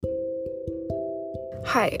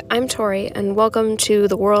Hi, I'm Tori, and welcome to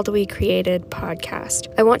the World We Created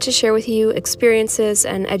podcast. I want to share with you experiences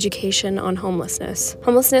and education on homelessness.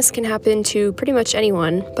 Homelessness can happen to pretty much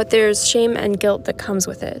anyone, but there's shame and guilt that comes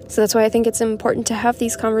with it. So that's why I think it's important to have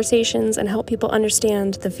these conversations and help people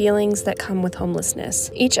understand the feelings that come with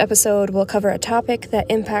homelessness. Each episode will cover a topic that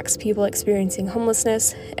impacts people experiencing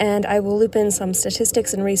homelessness, and I will loop in some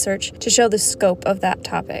statistics and research to show the scope of that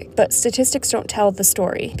topic. But statistics don't tell the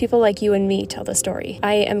story. People like you and me tell the story.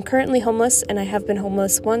 I am currently homeless, and I have been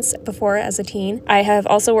homeless once before as a teen. I have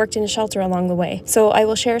also worked in a shelter along the way. So I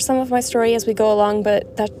will share some of my story as we go along,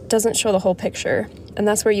 but that doesn't show the whole picture. And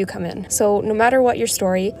that's where you come in. So no matter what your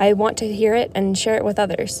story, I want to hear it and share it with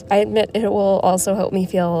others. I admit it will also help me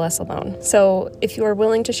feel less alone. So if you are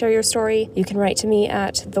willing to share your story, you can write to me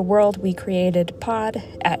at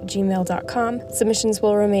theworldwecreatedpod@gmail.com. Submissions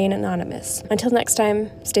will remain anonymous. Until next time,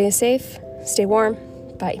 stay safe, stay warm,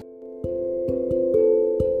 bye.